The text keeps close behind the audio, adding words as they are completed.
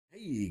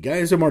Hey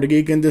guys, I'm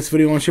Geek. In this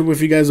video I want to share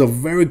with you guys a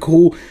very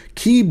cool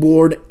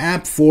keyboard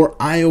app for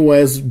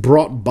iOS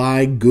brought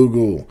by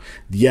Google.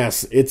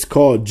 Yes, it's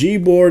called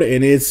Gboard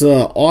and it's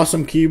an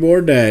awesome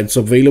keyboard that's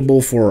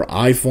available for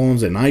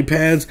iPhones and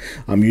iPads.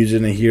 I'm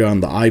using it here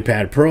on the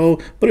iPad Pro,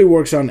 but it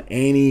works on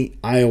any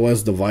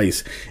iOS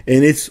device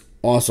and it's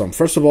awesome.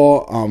 First of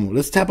all,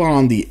 let's tap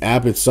on the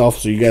app itself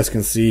so you guys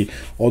can see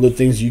all the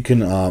things you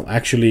can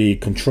actually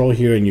control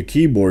here in your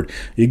keyboard.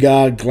 You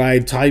got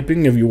glide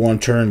typing. If you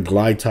want to turn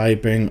glide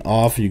typing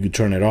off, you can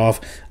turn it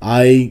off.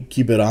 I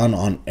keep it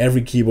on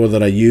every keyboard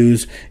that I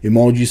use.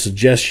 Emoji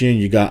suggestion.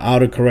 You got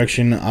auto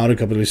correction, auto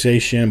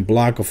capitalization,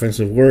 block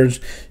offensive words.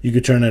 You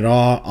can turn it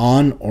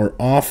on or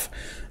off.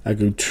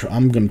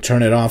 I'm gonna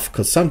turn it off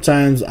because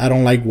sometimes I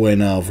don't like when,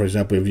 for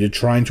example, if you're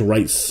trying to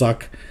write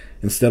suck.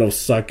 Instead of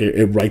suck,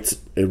 it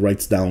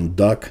writes down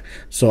duck.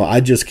 So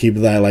I just keep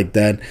that like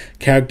that.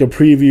 Character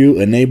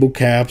preview, enable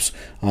caps,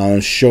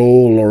 show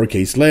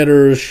lowercase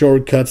letters,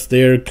 shortcuts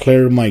there,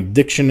 clear my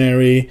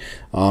dictionary.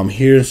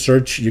 Here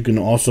search, you can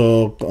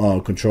also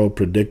control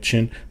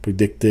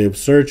predictive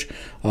search,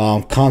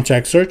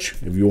 contact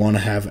search if you want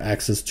to have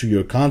access to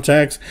your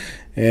contacts,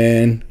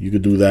 and you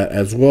could do that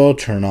as well.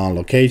 Turn on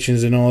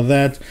locations and all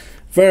that.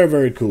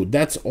 Very cool.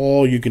 That's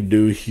all you can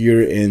do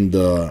here in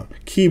the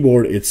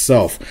keyboard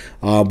itself.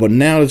 But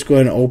now let's go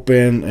ahead and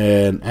open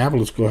an app.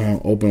 Let's go ahead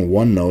and open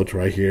OneNote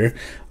right here.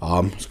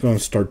 Let's go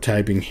and start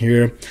typing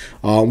here.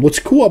 What's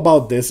cool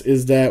about this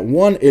is that,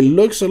 one, it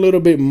looks a little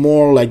bit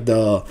more like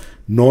the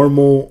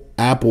normal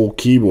Apple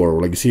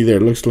keyboard. Like you see there,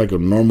 it looks like a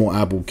normal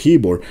Apple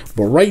keyboard.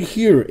 But right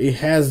here, it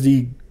has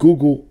the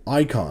Google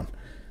icon.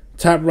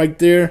 Tap right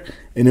there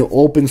and it'll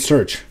open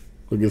search.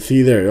 Look, you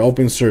see there, it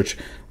opens search.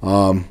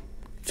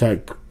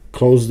 Type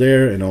close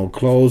there and it'll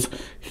close.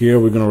 Here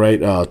we're gonna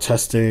write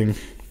testing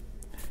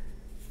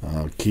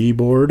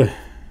keyboard.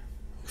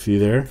 See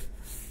there,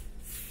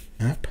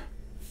 app,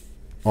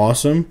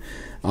 awesome.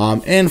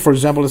 And for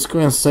example, let's go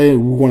ahead and say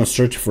we want to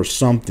search for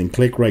something.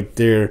 Click right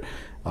there.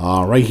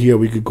 Right here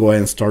we could go ahead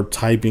and start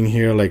typing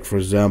here, like for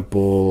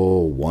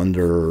example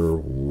Wonder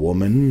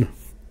Woman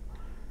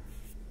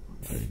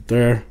right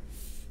there.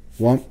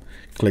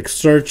 Click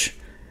search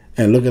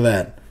and look at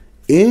that.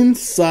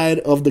 Inside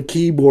of the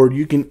keyboard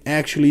you can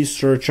actually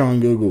search on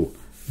Google.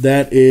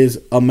 That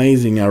is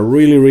amazing. I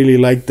really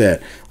like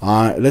that.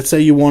 Let's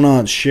say you want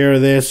to share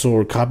this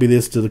or copy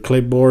this to the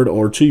clipboard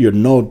or to your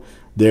note.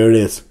 There it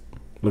is.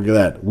 Look at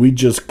that. We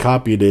just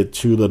copied it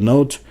to the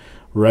note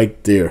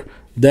right there.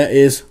 That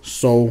is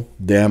so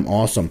damn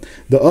awesome.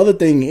 The other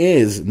thing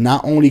is,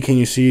 not only can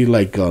you see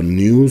like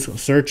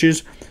news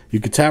searches,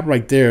 you can tap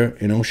right there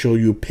and it'll show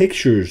you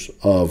pictures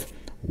of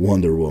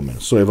Wonder Woman.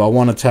 So if I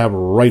want to tap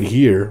right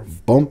here,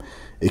 boom,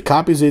 it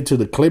copies it to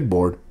the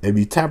clipboard. If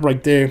you tap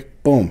right there,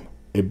 boom,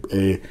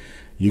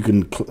 you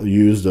can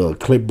use the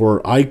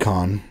clipboard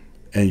icon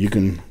and you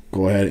can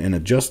go ahead and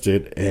adjust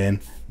it, and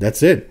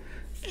that's it.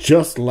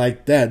 Just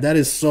like that. That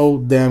is so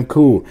damn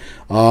cool.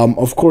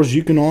 Of course,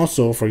 you can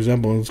also, for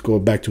example, let's go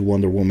back to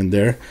Wonder Woman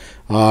there,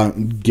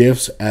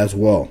 GIFs as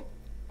well.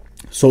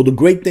 So the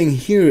great thing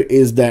here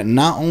is that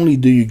not only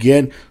do you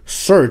get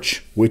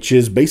search, which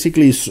is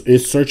basically it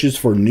searches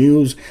for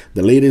news,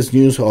 the latest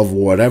news of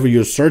whatever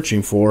you're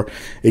searching for.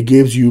 It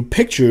gives you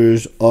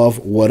pictures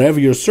of whatever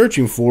you're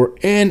searching for,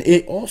 and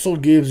it also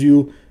gives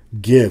you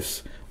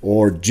GIFs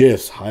or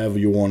GIFs, however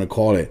you want to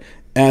call it,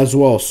 as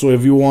well. So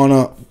if you want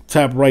to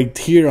tap right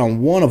here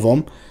on one of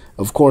them,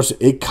 of course,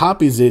 it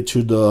copies it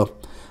to the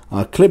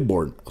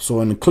clipboard.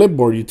 So in the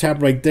clipboard, you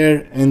tap right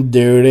there, and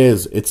there it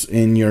is. It's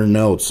in your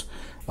notes.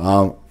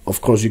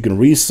 Of course, you can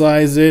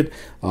resize it.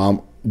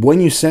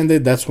 When you send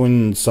it, that's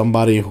when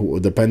somebody who,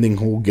 depending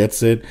who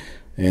gets it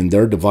and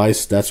their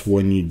device, that's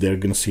when they're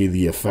gonna see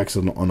the effects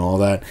on all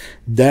that.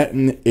 That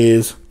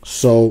is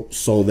so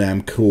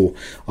damn cool.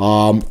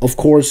 Of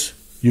course,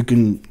 you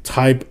can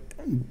type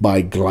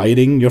by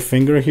gliding your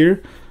finger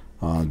here.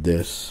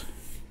 This.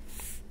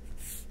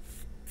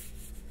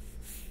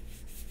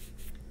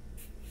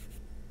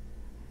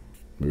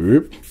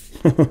 Here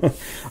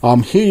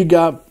you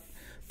got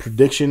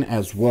prediction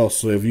as well.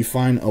 So if you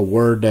find a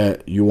word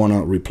that you want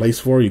to replace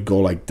for, you go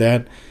like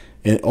that.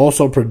 And it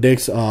also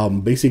predicts,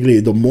 basically,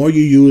 the more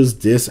you use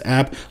this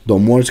app, the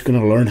more it's going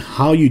to learn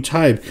how you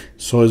type.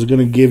 So it's going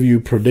to give you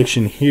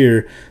prediction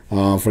here,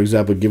 for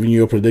example, giving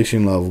you a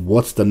prediction of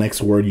what's the next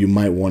word you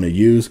might want to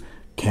use.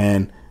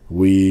 Can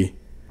we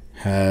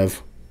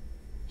have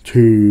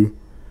to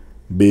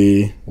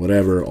be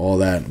whatever, all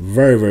that.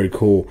 Very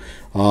cool.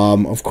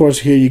 Of course,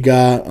 here you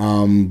got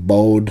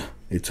bold,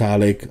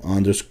 italic,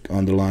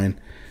 underline.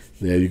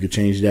 There, you could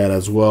change that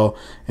as well.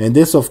 And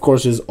this, of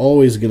course, is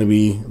always going to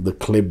be the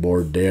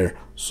clipboard there.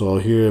 So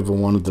here, if I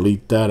want to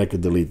delete that, I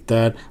could delete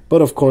that.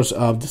 But of course,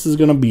 this is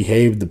going to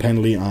behave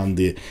depending on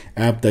the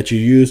app that you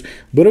use.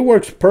 But it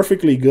works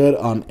perfectly good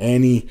on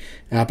any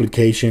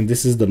application.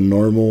 This is the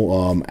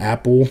normal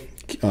Apple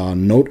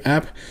Note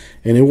app,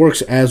 and it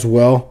works as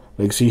well.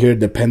 Like, see here,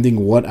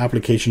 depending what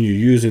application you're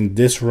using,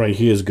 this right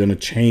here is going to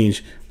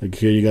change. Like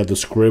here, you got the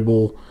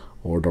scribble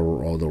or the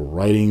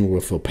writing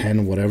with a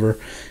pen, whatever.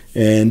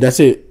 And that's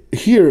it.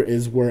 Here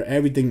is where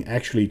everything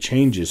actually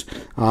changes.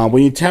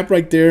 When you tap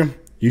right there,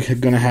 you're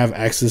gonna have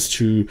access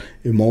to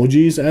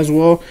emojis as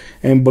well.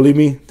 And believe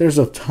me, there's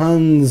a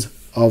tons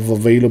of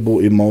available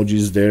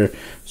emojis there.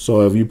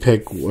 So if you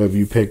pick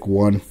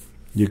one,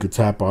 you could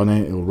tap on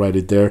it, it'll write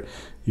it there.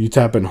 You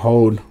tap and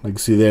hold, like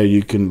see there,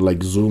 you can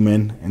like zoom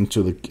in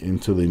into the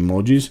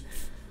emojis.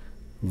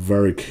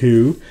 Very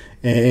cool.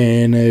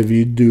 And if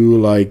you do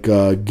like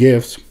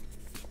GIFs,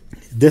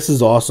 this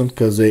is awesome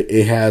because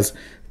it has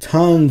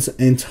tons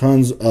and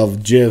tons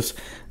of GIFs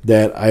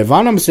that, if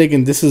I'm not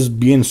mistaken, this is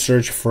being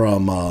searched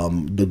from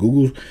the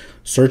Google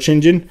search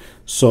engine.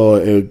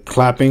 So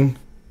clapping,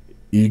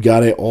 you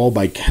got it all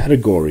by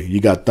category.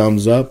 You got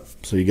thumbs up,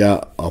 so you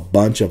got a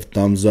bunch of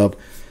thumbs up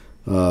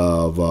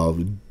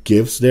of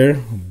GIFs there.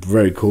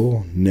 Very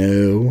cool.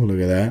 No,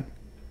 look at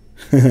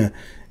that.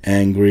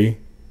 Angry.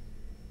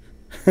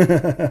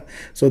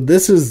 So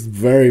this is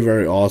very,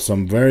 very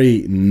awesome.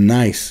 Very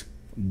nice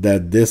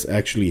that this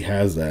actually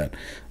has that.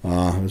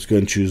 Let's go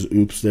and choose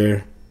oops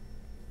there.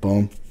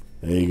 Boom.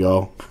 There you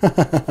go.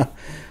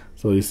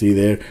 So you see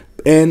there.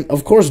 And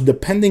of course,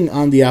 depending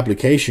on the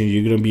application,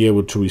 you're going to be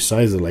able to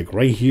resize it. Like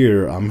right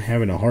here, I'm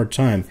having a hard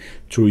time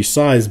to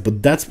resize,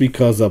 but that's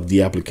because of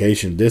the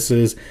application. This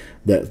is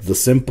the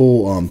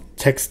simple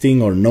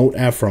texting or note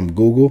app from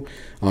Google,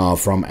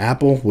 from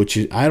Apple, which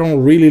is, I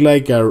don't really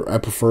like. I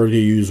prefer to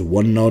use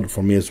OneNote.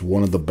 For me, it's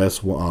one of the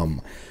best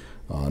note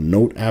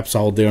apps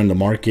out there in the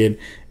market.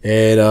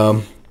 And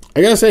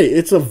I gotta say,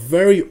 it's a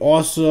very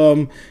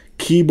awesome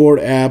keyboard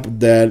app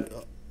that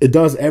it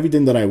does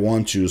everything that I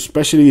want to.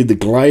 Especially the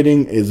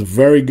gliding is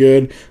very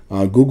good.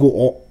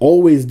 Google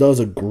always does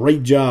a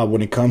great job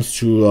when it comes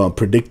to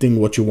predicting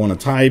what you want to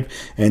type,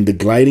 and the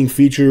gliding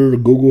feature,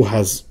 Google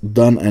has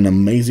done an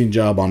amazing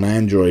job on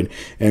Android,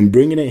 and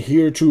bringing it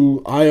here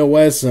to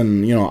iOS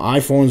and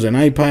iPhones and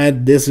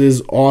iPad. This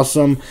is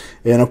awesome.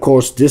 And of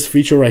course, this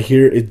feature right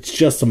here, it's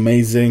just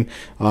amazing.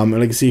 And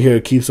like you see here,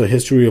 it keeps a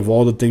history of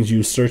all the things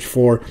you search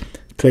for.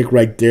 Click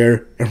right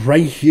there, and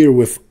right here,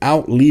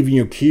 without leaving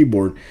your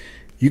keyboard,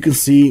 you can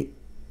see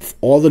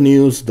all the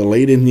news, the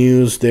latest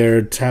news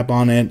there. Tap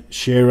on it,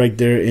 share right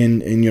there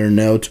in your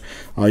note.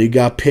 You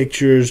got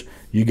pictures,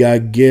 you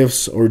got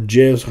GIFs or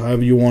GIFs,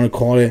 however you want to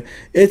call it.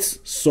 It's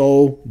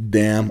so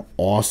damn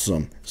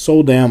awesome.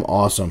 So damn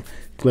awesome.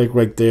 Click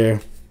right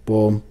there,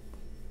 boom.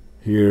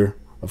 Here,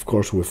 of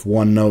course, with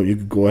OneNote, you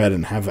could go ahead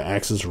and have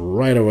access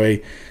right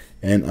away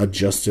and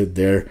adjust it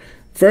there.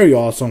 Very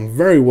awesome,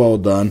 very well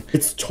done.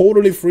 It's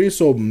totally free,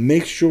 so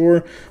make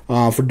sure,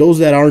 for those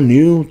that are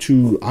new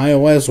to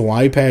iOS or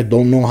iPad,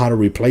 don't know how to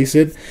replace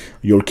it,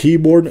 your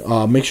keyboard,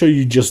 make sure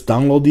you just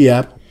download the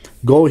app.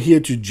 Go here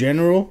to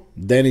General.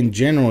 Then in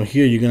General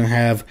here, you're going to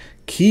have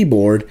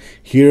Keyboard.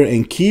 Here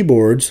in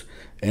Keyboards,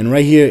 and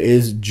right here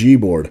is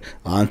Gboard.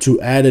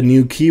 To add a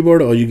new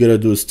keyboard, all you got to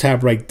do is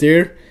tap right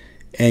there,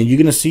 and you're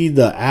going to see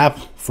the app.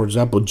 For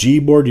example,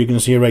 Gboard, you're going to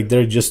see it right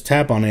there. Just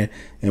tap on it,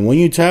 and when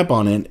you tap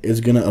on it,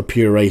 it's going to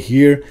appear right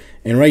here.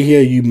 And right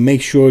here, you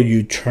make sure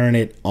you turn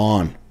it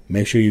on.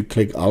 Make sure you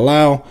click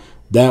allow.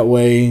 That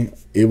way,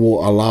 it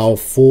will allow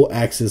full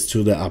access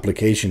to the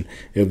application.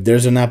 If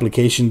there's an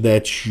application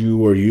that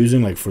you are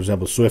using, like for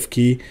example,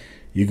 SwiftKey,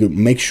 you could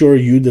make sure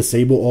you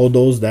disable all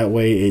those. That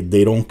way,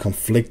 they don't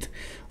conflict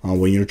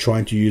when you're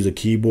trying to use a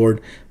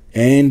keyboard.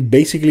 And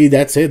basically,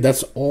 that's it.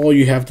 That's all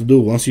you have to do.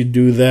 Once you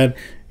do that,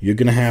 you're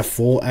gonna have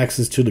full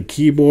access to the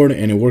keyboard,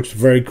 and it works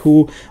very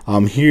cool.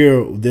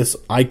 Here, this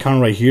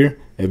icon right here,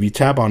 if you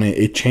tap on it,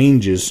 it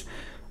changes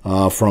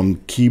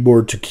from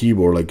keyboard to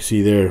keyboard. Like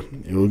see there,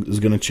 it's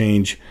gonna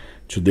change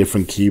to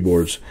different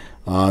keyboards.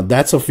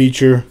 That's a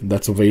feature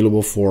that's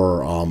available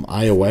for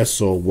iOS.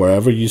 So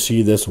wherever you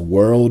see this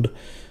world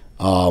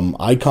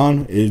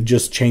icon, it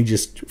just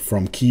changes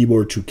from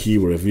keyboard to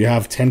keyboard. If you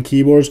have 10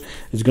 keyboards,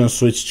 it's going to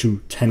switch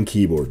to 10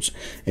 keyboards,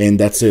 and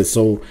that's it.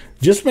 So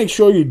just make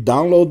sure you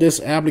download this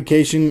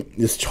application.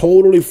 It's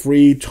totally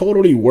free,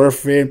 totally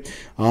worth it.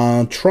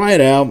 Try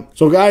it out.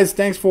 So guys,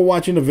 thanks for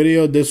watching the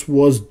video. This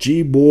was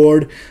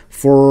Gboard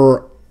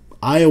for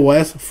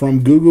iOS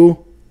from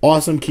Google.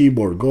 Awesome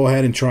keyboard. Go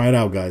ahead and try it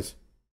out, guys.